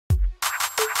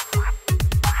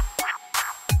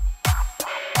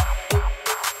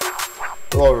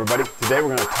Hello everybody, today we're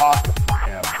going to talk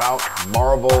about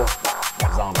Marvel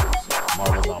Zombies.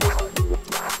 Marvel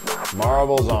Zombicide.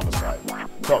 Marvel Zombicide.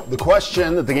 So the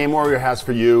question that the Game Warrior has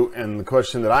for you, and the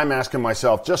question that I'm asking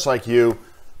myself just like you,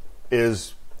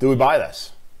 is do we buy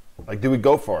this? Like, do we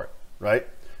go for it, right?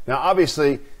 Now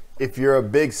obviously, if you're a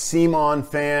big Simon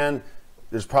fan,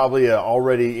 there's probably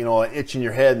already, an itch in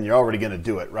your head and you're already going to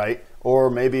do it, right? Or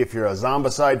maybe if you're a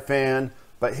Zombicide fan,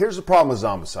 but here's the problem with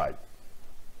Zombicide.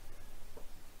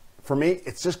 For me,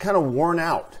 it's just kind of worn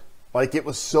out. Like, it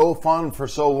was so fun for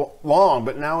so long,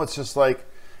 but now it's just like,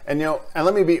 and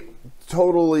let me be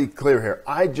totally clear here.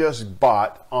 I just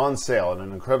bought on sale at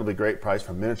an incredibly great price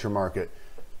from Miniature Market,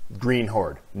 Green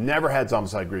Horde. Never had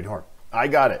Zombicide Green Horde. I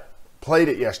got it. Played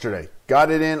it yesterday.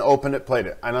 Got it in, opened it, played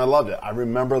it. And I loved it. I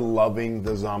remember loving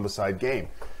the Zombicide game.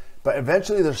 But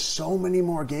eventually there's so many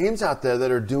more games out there that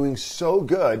are doing so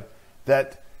good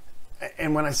that,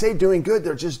 and when I say doing good,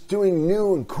 they're just doing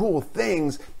new and cool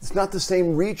things. It's not the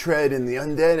same retread in the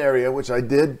undead area, which I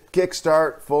did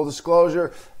kickstart, full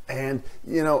disclosure, and,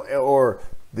 or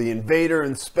the Invader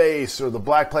in Space, or the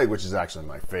Black Plague, which is actually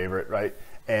my favorite, right?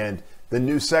 And the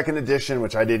new second edition,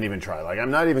 which I didn't even try. Like, I'm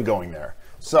not even going there.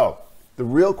 So the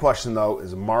real question, though,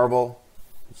 is Marvel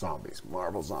Zombies.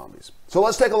 Marvel Zombies. So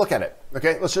let's take a look at it,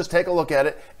 okay? Let's just take a look at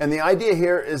it. And the idea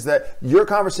here is that your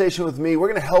conversation with me, we're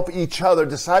going to help each other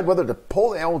decide whether to pull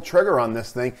the old trigger on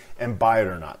this thing and buy it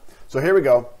or not. So here we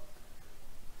go.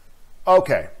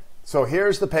 Okay, so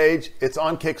here's the page. It's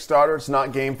on Kickstarter. It's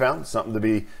not GameFound. Something to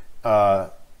be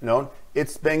known.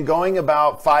 It's been going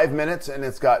about 5 minutes, and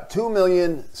it's got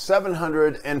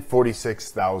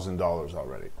 $2,746,000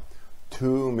 already.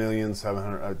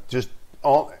 $2,700,000.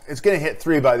 It's going to hit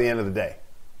 3 by the end of the day.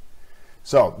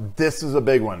 So this is a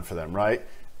big one for them, right?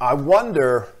 I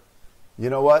wonder,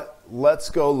 you know what? Let's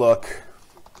go look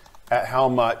at how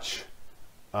much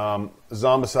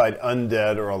Zombicide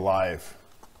Undead or Alive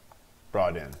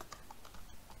brought in.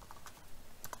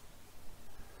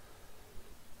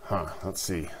 Let's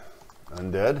see.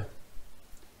 Undead.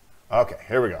 Okay,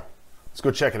 here we go. Let's go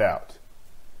check it out.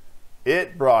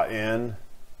 It brought in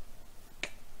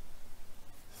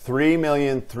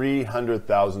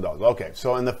 $3,300,000. Okay,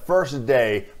 so in the first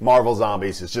day, Marvel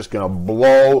Zombies is just going to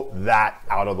blow that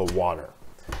out of the water.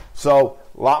 So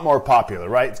a lot more popular,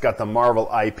 right? It's got the Marvel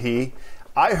IP.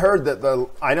 I heard that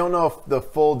I don't know if the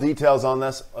full details on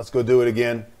this. Let's go do it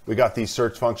again. We got these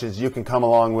search functions. You can come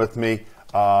along with me.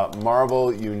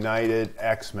 Marvel United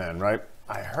X-Men, right?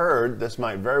 I heard this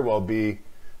might very well be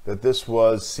that this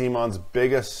was Simon's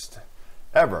biggest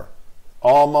ever.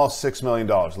 Almost $6 million.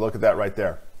 Look at that right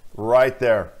there. Right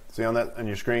there. See on that on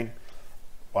your screen?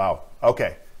 Wow.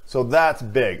 Okay. So that's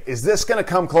big. Is this going to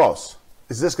come close?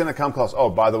 Is this going to come close? Oh,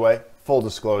 by the way, full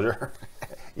disclosure.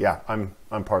 Yeah, I'm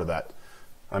part of that.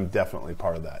 I'm definitely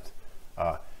part of that.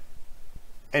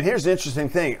 And here's the interesting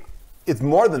thing. It's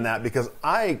more than that because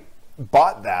I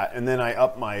bought that and then I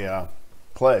upped my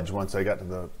pledge once I got to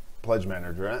the pledge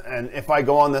manager. And if I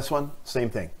go on this one, same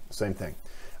thing. Same thing.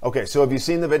 Okay, so have you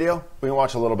seen the video? We can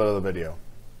watch a little bit of the video.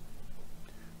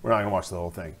 We're not going to watch the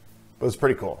whole thing, but it's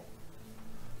pretty cool.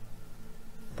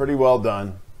 Pretty well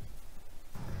done.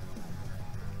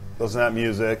 Doesn't have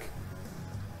music.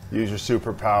 Use your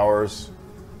superpowers.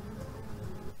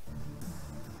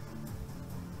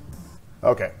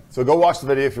 Okay, so go watch the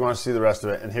video if you want to see the rest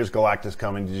of it. And here's Galactus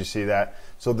coming. Did you see that?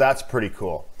 So that's pretty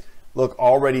cool. Look,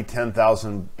 already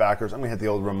 10,000 backers. I'm going to hit the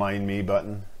old remind me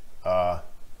button. Oh,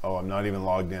 I'm not even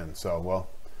logged in. So, well,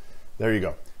 there you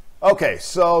go. Okay,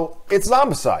 so it's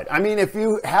Zombicide. I mean, if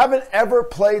you haven't ever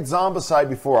played Zombicide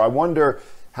before, I wonder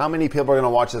how many people are going to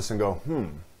watch this and go,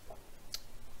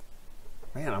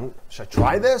 man, should I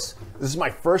try this? This is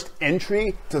my first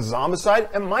entry to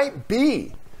Zombicide? It might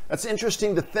be. That's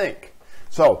interesting to think.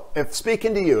 So, if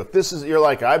speaking to you, if this is, you're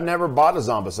like, I've never bought a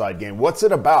Zombicide game. What's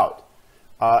it about?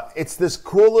 It's this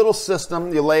cool little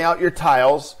system. You lay out your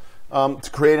tiles to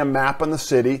create a map on the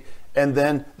city. And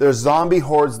then there's zombie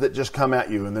hordes that just come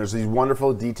at you. And there's these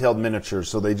wonderful detailed miniatures.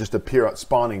 So they just appear at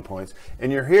spawning points.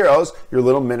 And your heroes, your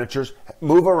little miniatures,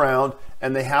 move around.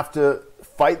 And they have to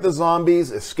fight the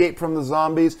zombies, escape from the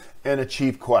zombies, and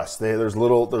achieve quests. There's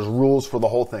rules for the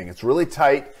whole thing. It's really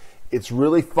tight. It's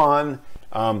really fun.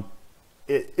 The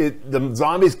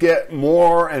zombies get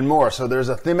more and more. So there's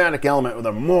a thematic element with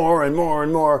them more and more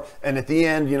and more. And at the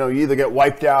end, you either get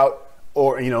wiped out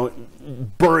or,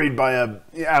 buried by an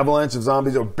avalanche of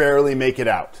zombies or barely make it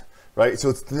out, right? So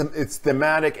it's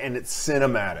thematic and it's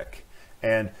cinematic.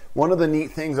 And one of the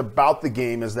neat things about the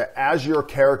game is that as your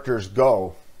characters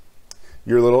go,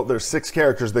 there's 6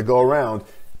 characters that go around,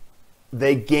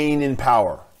 they gain in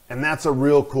power. And that's a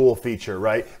real cool feature,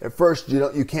 right? At first,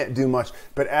 you can't do much,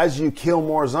 but as you kill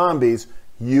more zombies,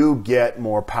 you get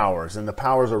more powers, and the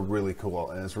powers are really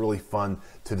cool, and it's really fun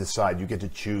to decide. You get to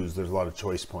choose. There's a lot of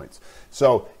choice points.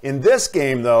 So in this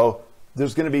game, though,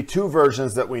 there's going to be two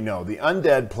versions that we know. The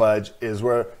Undead Pledge is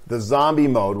where the zombie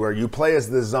mode, where you play as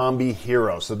the zombie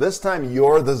hero. So this time,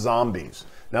 you're the zombies.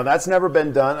 Now, that's never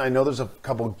been done. I know there's a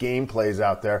couple gameplays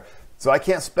out there. So I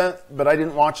can't but I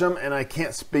didn't watch them, and I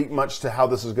can't speak much to how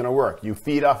this is going to work. You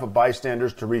feed off of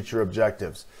bystanders to reach your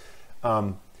objectives.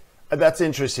 That's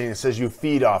interesting. It says you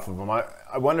feed off of them.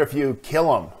 I wonder if you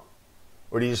kill them,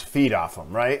 or do you just feed off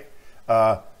them, right?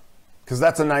 Because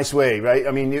that's a nice way, right?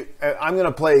 I mean, I'm going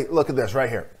to play, look at this right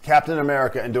here, Captain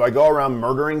America, and do I go around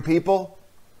murdering people?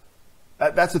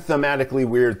 That's a thematically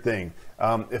weird thing,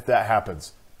 if that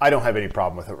happens. I don't have any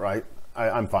problem with it, right?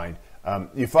 I'm fine.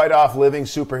 You fight off living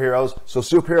superheroes. So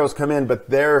superheroes come in, but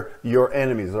they're your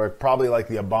enemies. They're probably like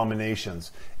the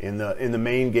abominations. In the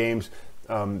main games,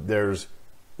 there's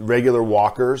regular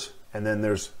walkers, and then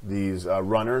there's these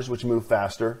runners, which move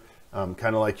faster,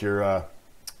 kind of like your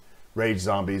rage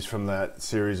zombies from that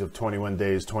series of 21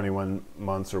 days, 21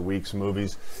 months or weeks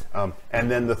movies. And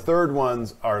then the third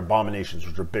ones are abominations,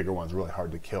 which are bigger ones, really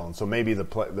hard to kill. And so maybe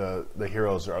the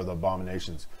heroes are the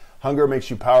abominations. Hunger makes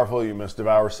you powerful. You must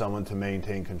devour someone to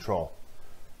maintain control.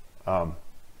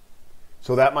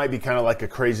 So that might be kind of like a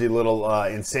crazy little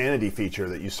insanity feature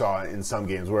that you saw in some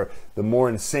games, where the more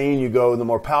insane you go, the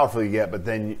more powerful you get, but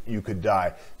then you could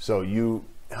die. So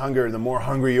the more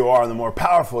hungry you are, the more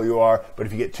powerful you are, but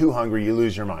if you get too hungry, you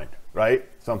lose your mind, right?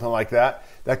 Something like that.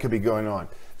 That could be going on.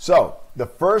 So the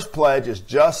first pledge is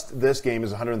just this game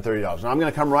is $130. Now I'm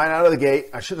going to come right out of the gate.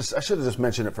 I should have just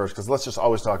mentioned it first, because let's just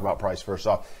always talk about price first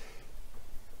off.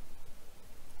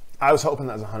 I was hoping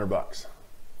that was $100. I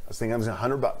was thinking it was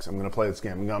 $100. I'm going to play this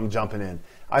game. I'm jumping in.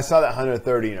 I saw that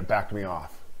 130 and it backed me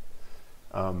off.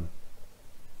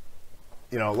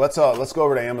 Let's go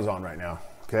over to Amazon right now,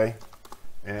 okay?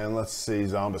 And let's see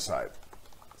Zombicide.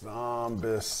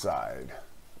 Zombicide,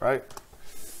 right?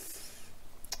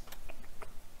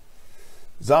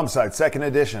 Zombicide, second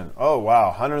edition. Oh,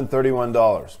 wow,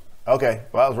 $131. Okay,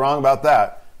 well, I was wrong about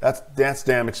that. That's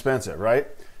damn expensive, right?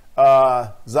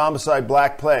 Zombicide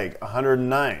Black Plague,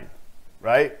 $109,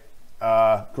 right?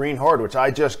 Green Horde, which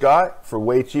I just got for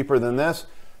way cheaper than this,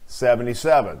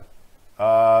 $77.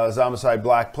 Zombicide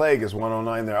Black Plague is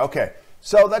 $109 there. Okay,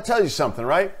 so that tells you something,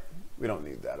 right? We don't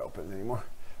need that open anymore.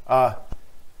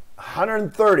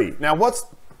 $130. Now,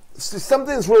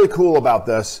 something that's really cool about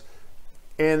this,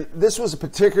 and this was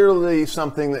particularly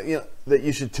something that that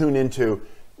you should tune into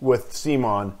with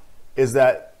CMON, is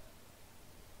that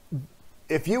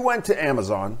if you went to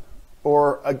Amazon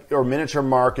or Miniature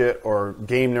Market or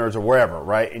Game Nerds or wherever,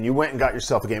 right, and you went and got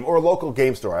yourself a game, or a local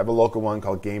game store. I have a local one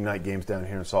called Game Night Games down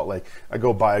here in Salt Lake. I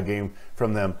go buy a game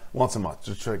from them once a month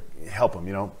just to help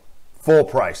them, full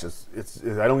price.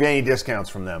 I don't get any discounts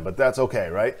from them, but that's okay,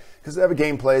 right? Because they have a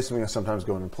game place, and we sometimes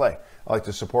go in and play. I like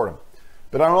to support them.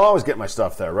 But I don't always get my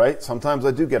stuff there, right? Sometimes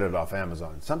I do get it off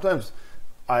Amazon. Sometimes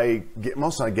I get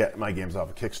my games off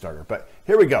of Kickstarter. But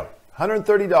here we go,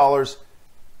 $130.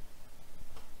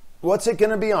 What's it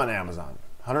going to be on Amazon?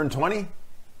 $120?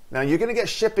 Now you're going to get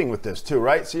shipping with this too,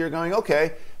 right? So you're going,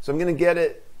 okay, so I'm going to get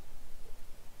it.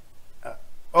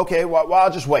 Okay, well,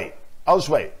 I'll just wait. I'll just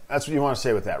wait. That's what you want to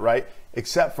say with that, right?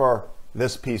 Except for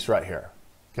this piece right here.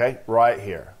 Okay, right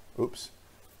here. Oops.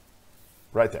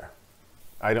 Right there.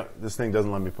 This thing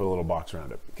doesn't let me put a little box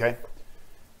around it. Okay.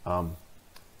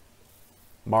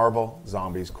 Marvel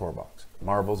Zombies Core Box.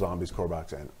 Marvel Zombies Core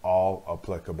Box and all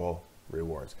applicable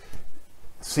rewards.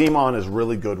 CMON is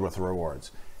really good with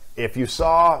rewards. If you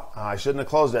saw, I shouldn't have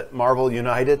closed it, Marvel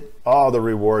United, the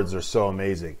rewards are so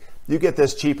amazing. You get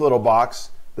this cheap little box,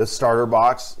 this starter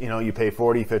box, you pay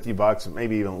 40, 50 bucks,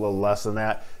 maybe even a little less than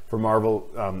that for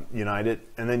Marvel United,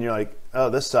 and then you're like,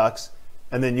 oh, this sucks.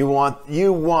 And then you want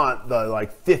the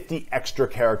like 50 extra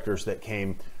characters that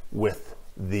came with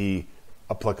the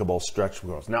applicable stretch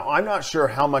goals. Now, I'm not sure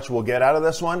how much we'll get out of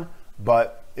this one,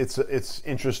 but it's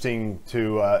interesting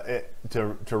to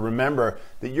remember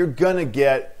that you're gonna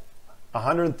get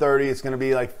 130. It's gonna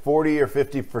be like 40 or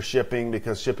 50 for shipping,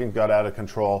 because shipping got out of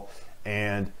control,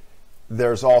 and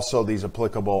there's also these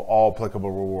all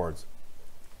applicable rewards.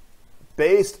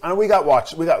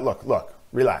 Look,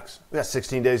 relax. We got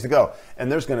 16 days to go,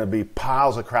 and there's going to be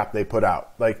piles of crap they put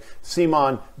out. Like,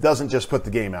 CMON doesn't just put the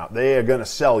game out. They are going to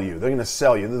sell you. They're going to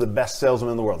sell you. They're the best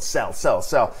salesmen in the world. Sell, sell,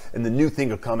 sell. And the new thing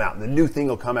will come out, and the new thing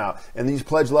will come out, and these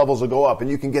pledge levels will go up, and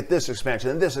you can get this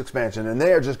expansion, and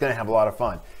they are just going to have a lot of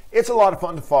fun. It's a lot of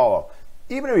fun to follow.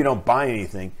 Even if you don't buy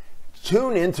anything,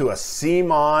 tune into a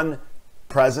CMON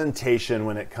presentation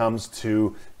when it comes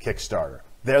to Kickstarter.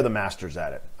 They're the masters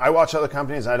at it. I watch other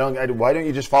companies. Why don't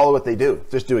you just follow what they do?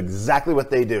 Just do exactly what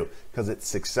they do, because it's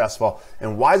successful.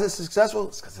 And why is it successful?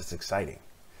 It's because it's exciting.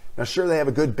 Now, sure, they have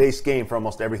a good base game for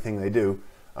almost everything they do,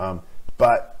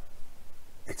 but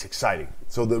it's exciting.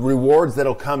 So the rewards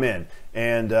that'll come in.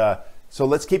 And so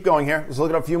let's keep going here. Let's look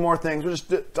at a few more things. We're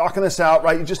just talking this out,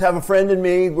 right? You just have a friend and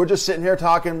me. We're just sitting here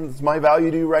talking. It's my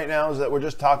value to you right now is that we're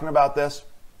just talking about this.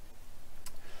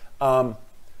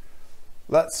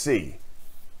 Let's see.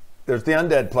 There's the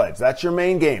Undead Pledge. That's your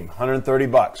main game,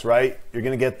 $130, right? You're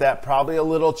going to get that probably a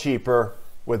little cheaper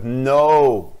with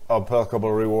no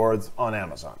applicable rewards on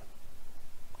Amazon.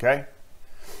 Okay?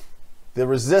 The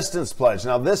Resistance Pledge.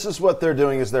 Now, this is what they're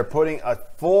doing is they're putting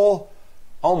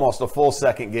almost a full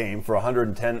second game for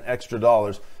 $110 extra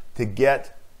to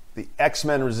get the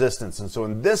X-Men Resistance. And so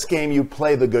in this game, you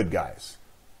play the good guys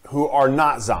who are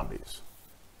not zombies.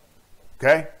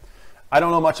 Okay? I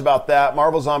don't know much about that.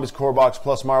 Marvel Zombies Core Box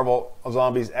plus Marvel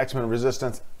Zombies X-Men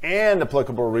Resistance and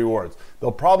applicable rewards.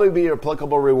 There'll probably be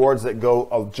applicable rewards that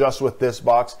go just with this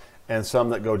box and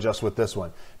some that go just with this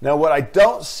one. Now, what I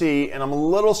don't see, and I'm a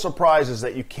little surprised, is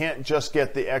that you can't just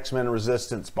get the X-Men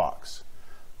Resistance box,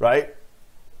 right?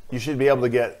 You should be able to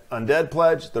get Undead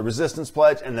Pledge, the Resistance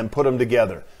Pledge, and then put them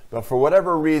together. But for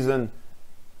whatever reason,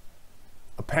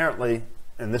 apparently,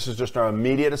 and this is just our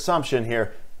immediate assumption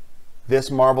here,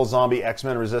 this Marvel Zombie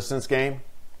X-Men Resistance game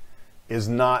does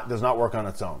not work on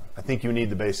its own. I think you need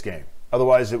the base game.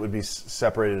 Otherwise, it would be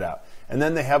separated out. And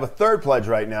then they have a third pledge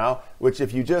right now, which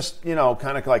if you just, kind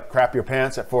of like crap your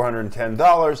pants at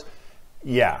 $410,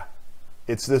 yeah.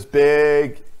 It's this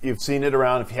big, you've seen it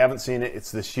around. If you haven't seen it,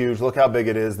 it's this huge. Look how big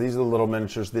it is. These are the little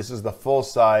miniatures. This is the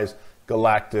full-size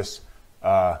Galactus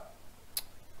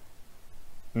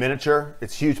miniature.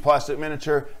 It's huge plastic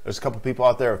miniature. There's a couple people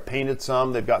out there who have painted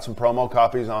some. They've got some promo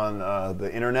copies on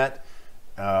the internet.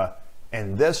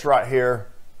 And this right here,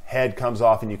 head comes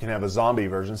off and you can have a zombie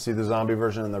version. See the zombie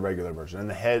version and the regular version. And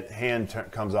the hand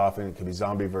comes off and it can be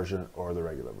zombie version or the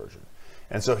regular version.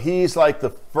 And so he's like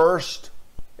the first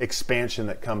expansion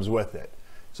that comes with it.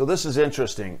 So this is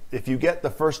interesting. If you get the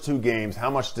first two games, how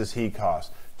much does he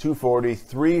cost? $240,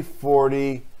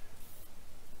 $340,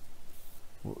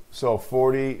 so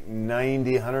 $40,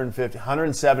 $90, $150,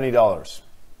 $170.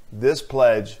 This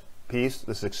pledge piece,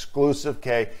 this exclusive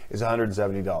K, is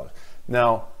 $170.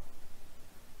 Now,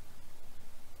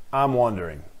 I'm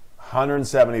wondering,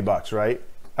 $170, right?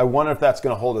 I wonder if that's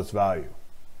going to hold its value.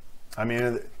 I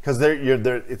mean, because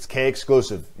it's K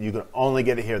exclusive. You can only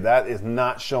get it here. That is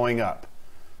not showing up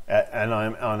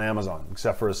on Amazon,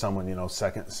 except for someone,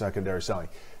 secondary selling.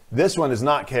 This one is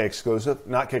not K exclusive,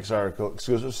 not Kickstarter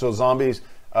exclusive. So Zombies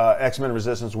X-Men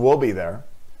Resistance will be there.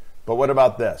 But what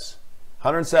about this?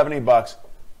 $170.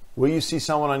 Will you see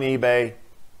someone on eBay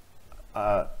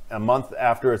a month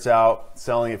after it's out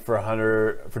selling it for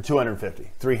 $250,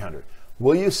 $300?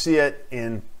 Will you see it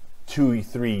in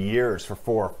 2-3 years for $400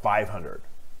 or $500?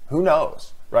 Who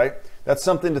knows, right? That's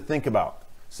something to think about.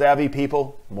 Savvy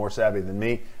people, more savvy than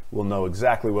me, will know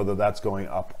exactly whether that's going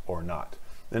up or not.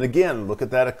 And again, look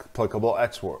at that applicable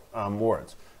applicable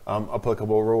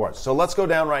rewards. So let's go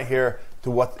down right here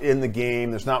to what's in the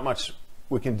game. There's not much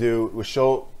we can do. We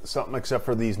show something except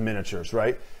for these miniatures,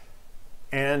 right?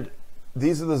 And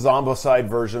these are the Zombicide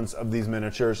versions of these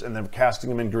miniatures, and they're casting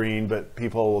them in green, but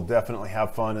people will definitely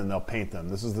have fun and they'll paint them.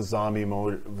 This is the zombie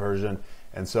mode version,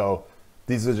 and so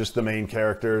these are just the main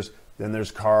characters. Then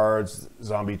there's cards,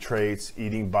 zombie traits,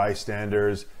 eating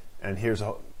bystanders, and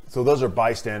so those are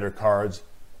bystander cards,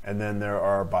 and then there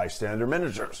are bystander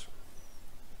miniatures.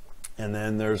 And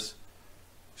then there's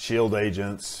shield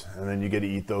agents, and then you get to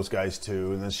eat those guys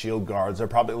too. And then shield guards, they're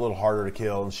probably a little harder to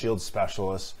kill, and shield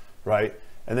specialists, right?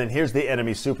 And then here's the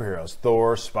enemy superheroes: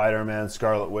 Thor, Spider-Man,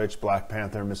 Scarlet Witch, Black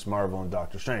Panther, Miss Marvel, and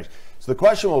Doctor Strange. So the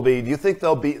question will be, do you think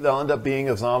they'll end up being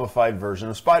a zombified version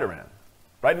of Spider-Man?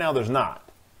 Right now there's not.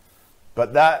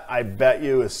 But that, I bet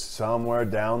you, is somewhere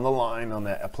down the line on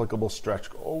that applicable stretch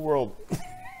goal world.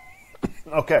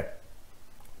 Okay.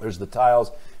 There's the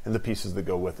tiles and the pieces that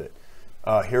go with it.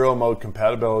 Hero mode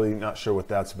compatibility, not sure what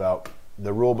that's about.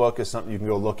 The rule book is something you can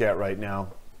go look at right now.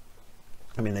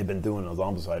 I mean, they've been doing a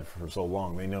Zombicide for so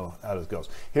long. They know how this goes.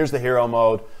 Here's the hero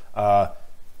mode.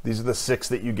 These are the 6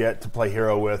 that you get to play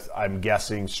hero with. I'm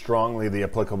guessing strongly the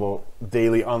applicable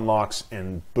daily unlocks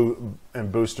and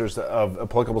boosters of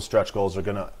applicable stretch goals are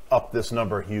going to up this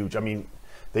number huge. I mean,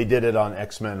 they did it on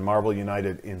X-Men, Marvel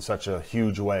United in such a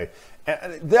huge way.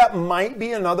 And that might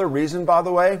be another reason, by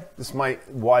the way,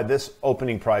 why this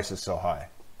opening price is so high.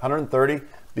 $130.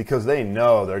 because they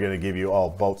know they're going to give you all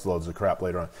boats loads of crap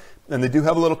later on. And they do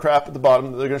have a little crap at the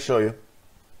bottom that they're going to show you.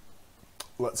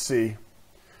 Let's see.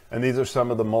 And these are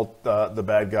some of the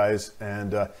bad guys.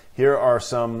 And here are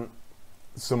some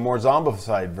more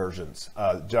Zombicide versions.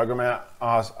 Juggernaut,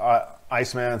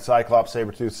 Iceman, Cyclops,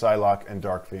 Sabretooth, Psylocke, and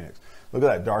Dark Phoenix. Look at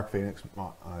that Dark Phoenix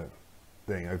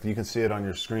thing. If you can see it on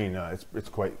your screen, it's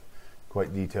quite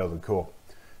detailed and cool.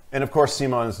 And of course,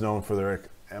 CMON is known for their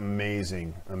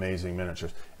amazing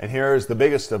miniatures. And here is the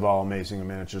biggest of all amazing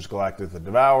miniatures, Galactus the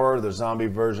Devourer, the zombie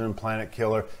version, Planet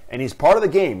Killer. And he's part of the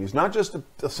game. He's not just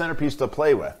a centerpiece to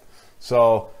play with.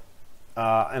 So,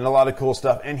 and a lot of cool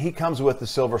stuff. And he comes with the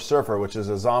Silver Surfer, which is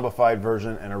a zombified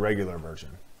version and a regular version.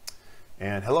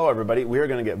 And hello, everybody. We are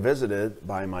going to get visited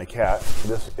by my cat.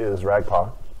 This is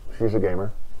Ragpaw. She's a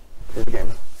gamer. She's a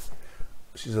gamer.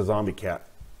 She's a zombie cat.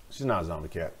 She's not a zombie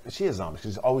cat. She is zombie.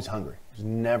 She's always hungry. She's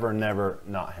never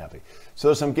not happy. So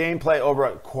there's some gameplay over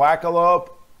at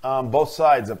Quackalope. Both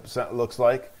sides, it looks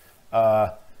like.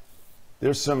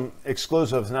 There's some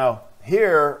exclusives. Now,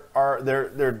 here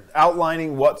they're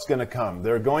outlining what's going to come.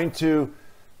 They're going to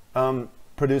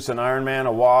produce an Iron Man,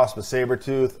 a Wasp, a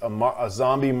Sabretooth, a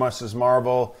zombie Mrs.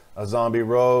 Marvel, a zombie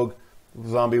Rogue,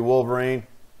 zombie Wolverine.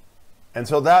 And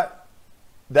so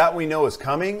that we know is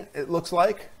coming, it looks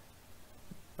like.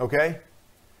 Okay?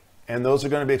 And those are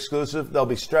going to be exclusive. They'll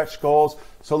be stretch goals.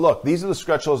 So look, these are the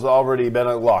stretch goals that have already been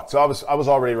unlocked. So I was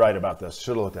already right about this.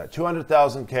 Should have looked at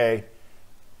 200,000K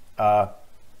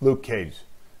Luke Cage.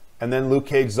 And then Luke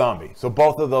Cage Zombie. So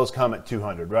both of those come at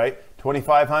 200, right?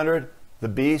 2,500, the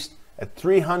Beast at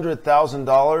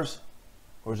 $300,000,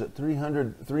 or is it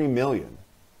 3 million?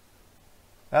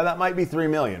 Now that might be 3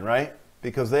 million, right?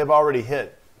 Because they've already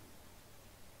hit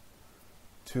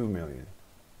 2 million.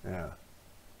 Yeah.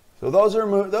 So those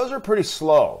are pretty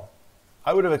slow.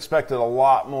 I would have expected a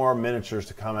lot more miniatures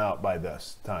to come out by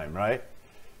this time, right?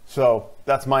 So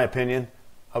that's my opinion.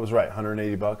 I was right,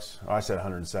 180 bucks. Oh, I said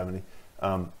 170.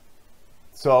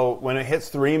 So when it hits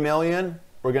 3 million,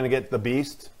 we're going to get the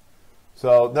Beast.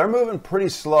 So they're moving pretty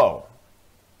slow.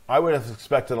 I would have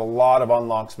expected a lot of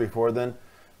unlocks before then.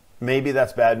 Maybe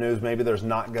that's bad news. Maybe there's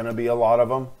not going to be a lot of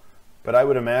them. But I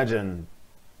would imagine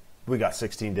we got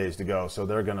 16 days to go, so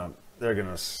they're gonna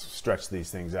stretch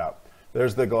these things out.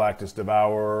 There's the Galactus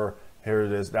Devourer. Here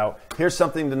it is. Now, here's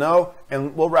something to know,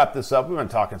 and we'll wrap this up. We've been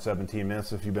talking 17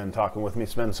 minutes. If you've been talking with me,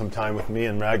 spend some time with me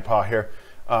and Ragpaw here.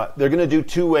 They're going to do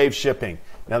 2-wave shipping.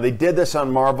 Now, they did this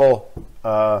on Marvel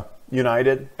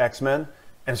United X-Men,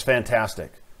 and it's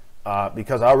fantastic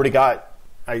because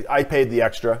I paid the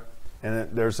extra, and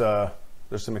there's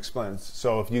some expense.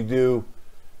 So if you do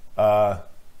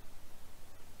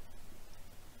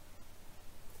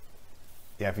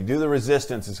if you do the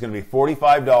Resistance, it's going to be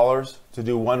 $45 to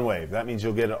do 1 wave. That means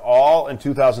you'll get it all in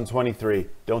 2023.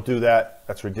 Don't do that.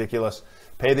 That's ridiculous.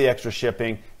 Pay the extra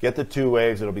shipping. Get the 2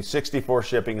 waves. It'll be $64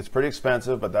 shipping. It's pretty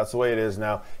expensive, but that's the way it is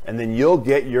now. And then you'll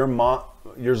get your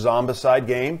Zombicide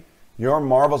game, your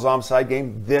Marvel Zombicide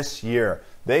game this year.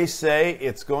 They say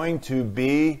it's going to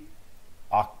be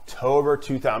October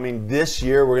 2000. I mean, this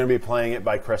year we're going to be playing it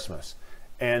by Christmas.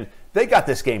 And they got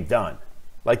this game done.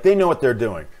 Like, they know what they're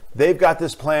doing. They've got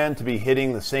this plan to be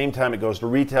hitting the same time it goes to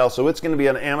retail, so it's going to be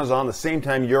on Amazon the same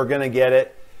time you're going to get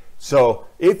it. So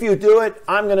if you do it,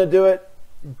 I'm going to do it.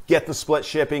 Get the split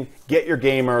shipping. Get your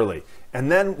game early.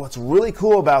 And then what's really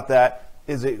cool about that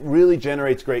is it really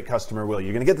generates great customer will.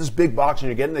 You're going to get this big box, and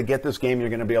you're getting to get this game, and you're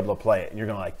going to be able to play it. And you're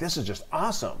going to like, this is just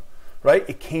awesome, right?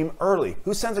 It came early.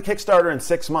 Who sends a Kickstarter in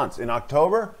 6 months? In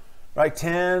October? Right,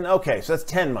 10, okay, so that's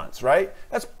 10 months, right?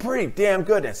 That's pretty damn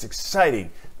good. That's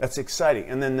exciting. That's exciting.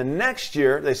 And then the next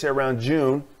year, they say around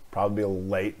June, probably a little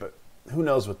late, but who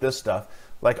knows with this stuff.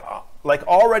 Like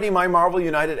already my Marvel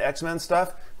United X-Men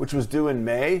stuff, which was due in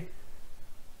May,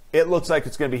 it looks like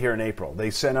it's going to be here in April. They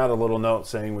sent out a little note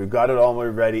saying, we've got it all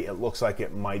ready. It looks like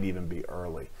it might even be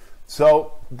early.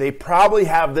 So they probably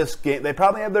have this game, they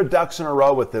probably have their ducks in a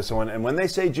row with this one. And when they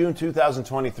say June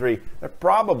 2023, they're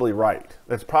probably right.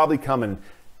 That's probably coming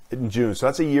in June. So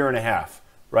that's a year and a half,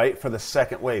 right, for the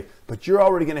second wave. But you're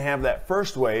already going to have that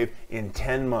first wave in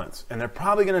 10 months. And they're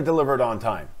probably going to deliver it on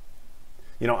time.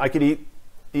 You know, I could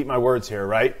eat my words here,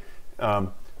 right?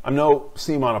 I'm no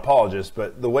CMON apologist,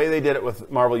 but the way they did it with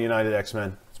Marvel United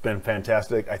X-Men, it's been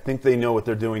fantastic. I think they know what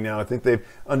they're doing now. I think they've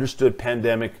understood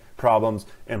pandemic problems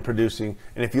and producing.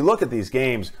 And if you look at these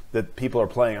games that people are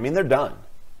playing, I mean, they're done.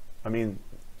 I mean,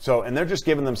 so, and they're just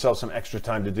giving themselves some extra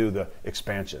time to do the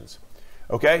expansions.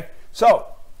 Okay? So,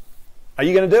 are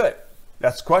you going to do it?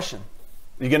 That's the question.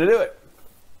 Are you going to do it?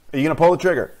 Are you going to pull the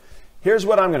trigger? Here's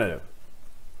what I'm going to do.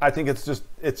 I think I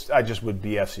just would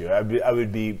BS you. I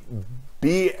would be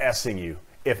BSing you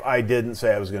if I didn't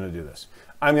say I was going to do this.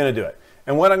 I'm going to do it.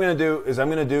 And what I'm going to do is I'm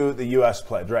going to do the US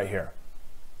pledge right here.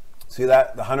 See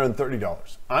that? The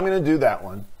 $130. I'm going to do that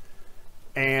one.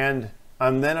 And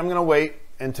then I'm going to wait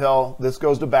until this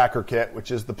goes to BackerKit,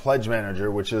 which is the pledge manager,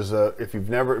 which is if you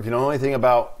know anything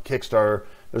about Kickstarter,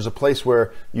 there's a place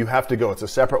where you have to go. It's a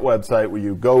separate website where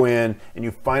you go in and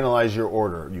you finalize your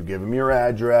order. You give them your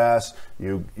address.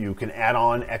 You can add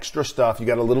on extra stuff. You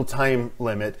got a little time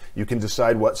limit. You can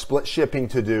decide what split shipping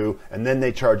to do, and then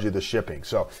they charge you the shipping.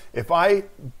 So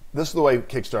this is the way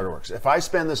Kickstarter works. If I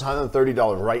spend this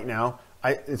 $130 right now,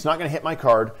 it's not going to hit my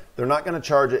card. They're not going to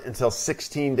charge it until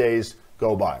 16 days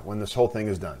go by when this whole thing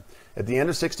is done. At the end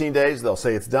of 16 days, they'll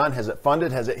say it's done. Has it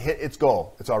funded? Has it hit its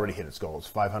goal? It's already hit its goal. It's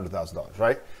 $500,000,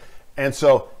 right? And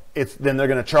so then they're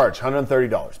going to charge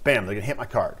 $130. Bam, they're going to hit my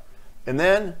card. And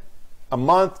then a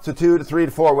month to 2 to 3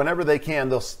 to 4, whenever they can,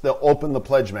 they'll open the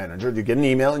pledge manager. You get an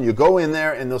email and you go in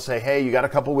there and they'll say, hey, you got a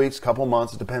couple weeks, couple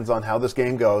months. It depends on how this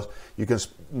game goes.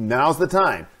 Now's the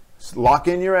time. Lock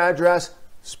in your address,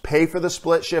 pay for the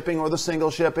split shipping or the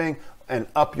single shipping, and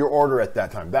up your order at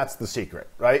that time. That's the secret,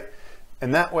 right?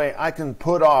 And that way I can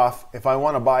put off, if I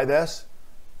want to buy this,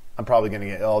 I'm probably going to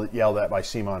get yelled at by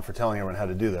Simon for telling everyone how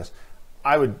to do this.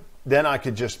 Then I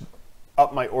could just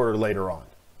up my order later on,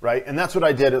 right? And that's what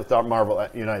I did with our Marvel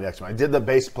United X-Men. I did the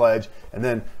base pledge, and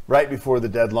then right before the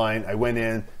deadline, I went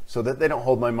in so that they don't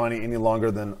hold my money any longer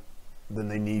than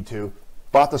they need to,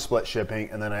 bought the split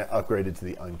shipping, and then I upgraded to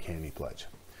the Uncanny pledge.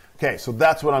 Okay, so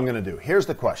that's what I'm going to do. Here's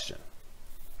the question.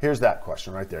 Here's that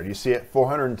question right there. Do you see it?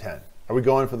 410. Are we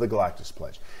going for the Galactus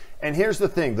pledge? And here's the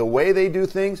thing. The way they do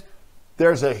things,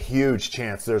 there's a huge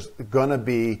chance there's going to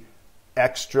be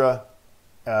extra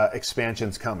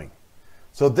expansions coming.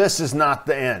 So this is not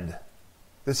the end.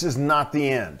 This is not the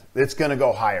end. It's going to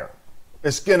go higher.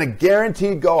 It's going to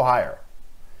guaranteed go higher.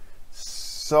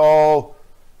 So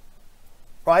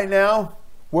right now,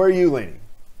 where are you leaning?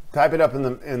 Type it up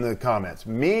in the comments.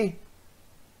 Me,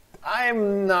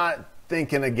 I'm not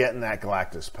thinking of getting that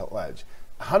Galactus pledge.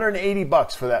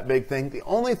 $180 for that big thing. The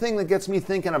only thing that gets me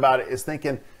thinking about it is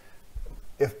thinking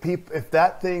if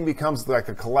that thing becomes like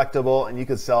a collectible and you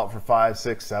could sell it for $500,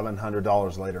 $600,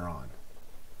 $700 later on.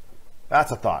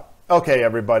 That's a thought. Okay,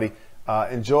 everybody.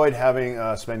 Enjoyed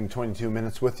spending 22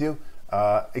 minutes with you.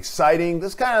 Exciting.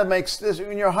 This kind of makes this,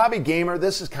 when you're a hobby gamer,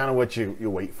 this is kind of what you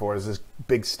wait for, is this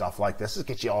big stuff like this. This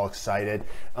gets you all excited.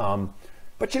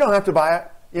 But you don't have to buy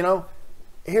it. You know,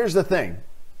 here's the thing.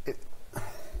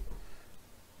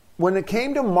 When it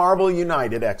came to Marvel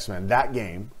United X-Men, that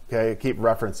game, okay, I keep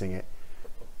referencing it,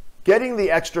 getting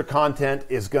the extra content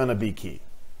is going to be key.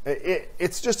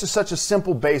 It's just such a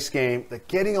simple base game that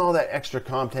getting all that extra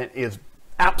content is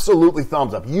absolutely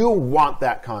thumbs up. You want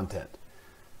that content.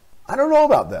 I don't know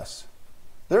about this.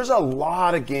 There's a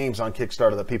lot of games on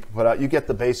Kickstarter that people put out. You get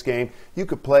the base game. You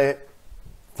could play it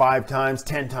 5 times,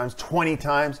 10 times, 20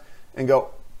 times and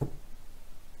go,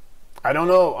 I don't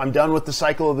know. I'm done with the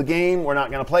cycle of the game. We're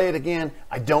not going to play it again.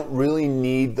 I don't really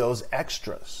need those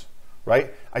extras,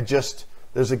 right?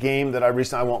 There's a game that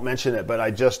I won't mention it, but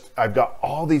I've got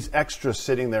all these extras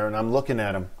sitting there and I'm looking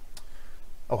at them.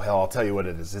 Oh, hell, I'll tell you what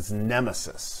it is. It's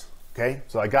Nemesis, okay?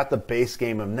 So I got the base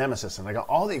game of Nemesis and I got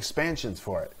all the expansions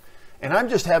for it. And I'm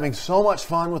just having so much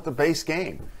fun with the base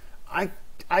game.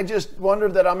 I just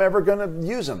wondered that I'm ever going to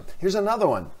use them. Here's another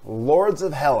one, Lords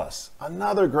of Hellas,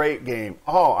 another great game.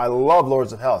 Oh, I love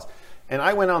Lords of Hellas. And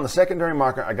I went on the secondary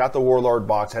market. I got the Warlord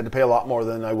box. I had to pay a lot more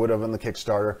than I would have on the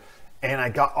Kickstarter. And I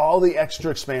got all the extra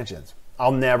expansions.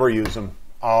 I'll never use them.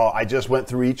 Oh, I just went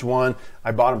through each one.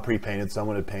 I bought them pre-painted.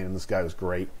 Someone had painted them. This guy was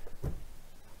great.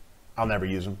 I'll never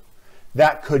use them.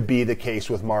 That could be the case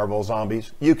with Marvel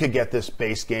Zombies. You could get this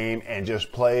base game and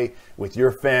just play with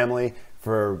your family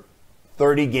for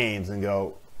 30 games and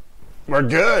go, we're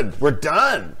good. We're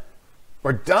done.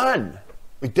 We're done.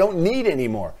 We don't need any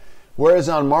more. Whereas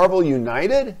on Marvel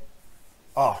United,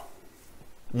 oh,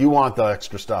 you want the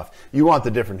extra stuff. You want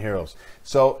the different heroes.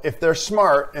 So if they're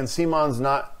smart, and Simon's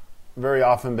not very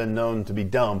often been known to be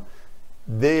dumb,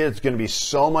 there's going to be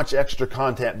so much extra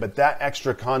content, but that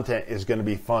extra content is going to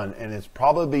be fun. And it's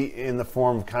probably in the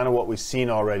form of kind of what we've seen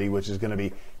already, which is going to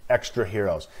be extra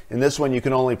heroes. In this one, you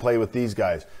can only play with these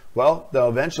guys. Well, they'll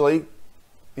eventually,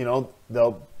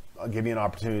 they'll give you an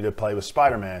opportunity to play with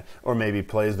Spider-Man, or maybe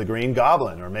play as the Green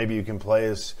Goblin, or maybe you can play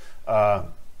as,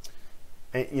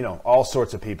 all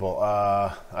sorts of people.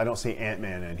 I don't see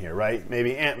Ant-Man in here, right?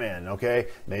 Maybe Ant-Man, okay?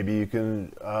 Maybe you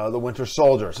can, the Winter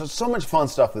Soldier. So much fun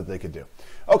stuff that they could do.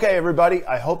 Okay, everybody,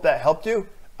 I hope that helped you.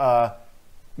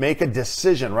 Make a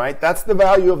decision, right? That's the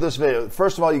value of this video.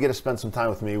 First of all, you get to spend some time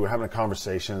with me. We're having a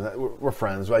conversation. We're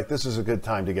friends, right? This is a good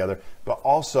time together. But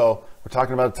also, we're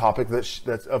talking about a topic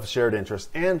that's of shared interest.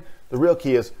 And the real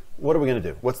key is, what are we going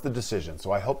to do? What's the decision?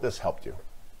 So I hope this helped you.